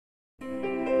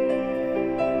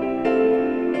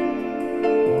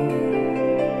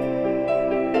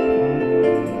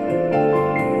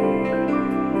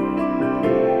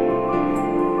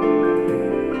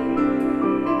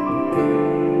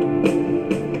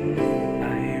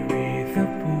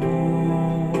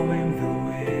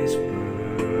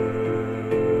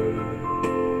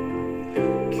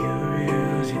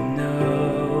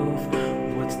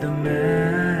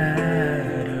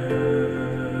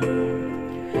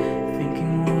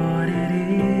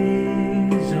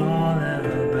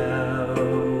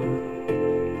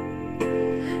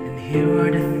Here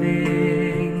are the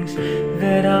things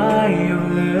that I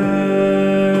have learned.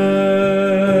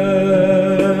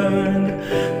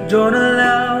 Don't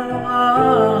allow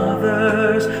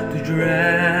others to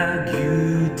drag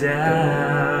you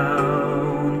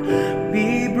down.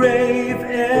 Be brave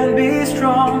and be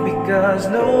strong, because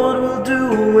no one will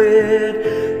do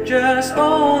it, just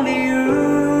only you.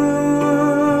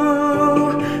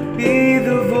 Be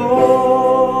the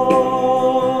voice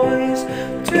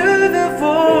to the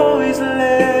voiceless.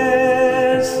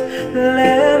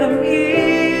 Let them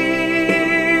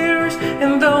ears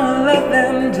and don't let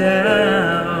them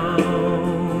down.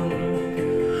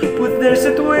 Put their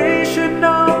situation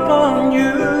upon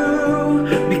you,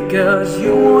 because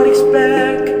you won't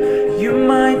expect you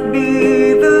might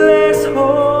be the last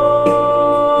hope.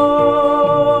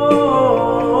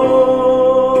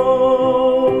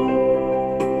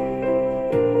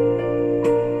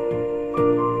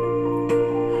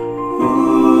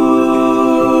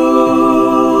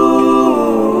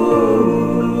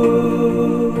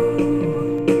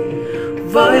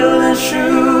 Violence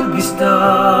should be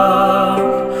stopped.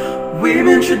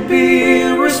 Women should be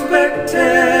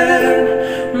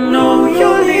respected. Know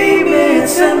your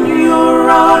limits and your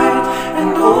right,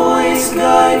 and always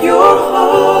guide your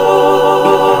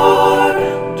heart.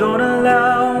 Don't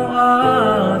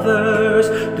allow others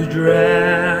to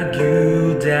drag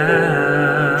you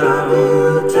down.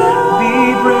 Be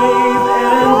brave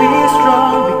and be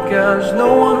strong, because no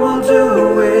one will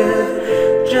do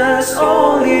it, just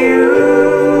only you.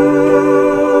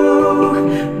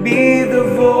 Be the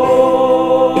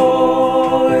voice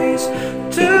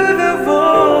to the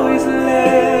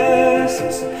voiceless.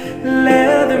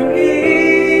 Let them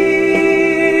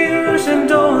ears and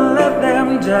don't let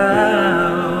them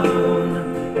down.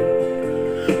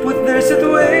 Put their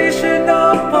situation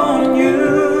upon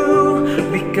you,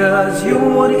 because you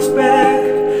won't expect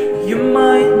you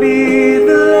might be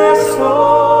the last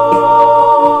hope.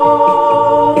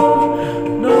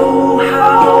 Know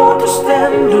how to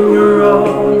stand on your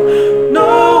own.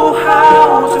 Know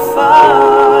how to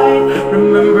fight.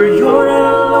 Remember, you're not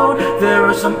alone. There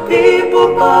are some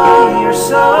people by your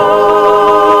side.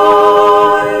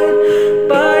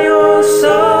 By your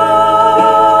side.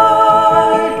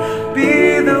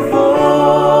 Be the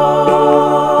voice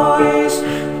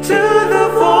to the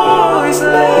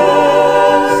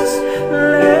voiceless.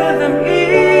 Let them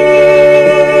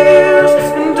ears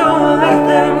and don't let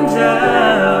them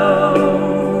down.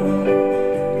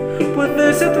 Put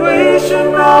the situation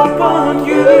upon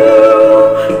you,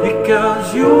 because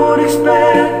you won't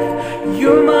expect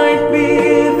you might be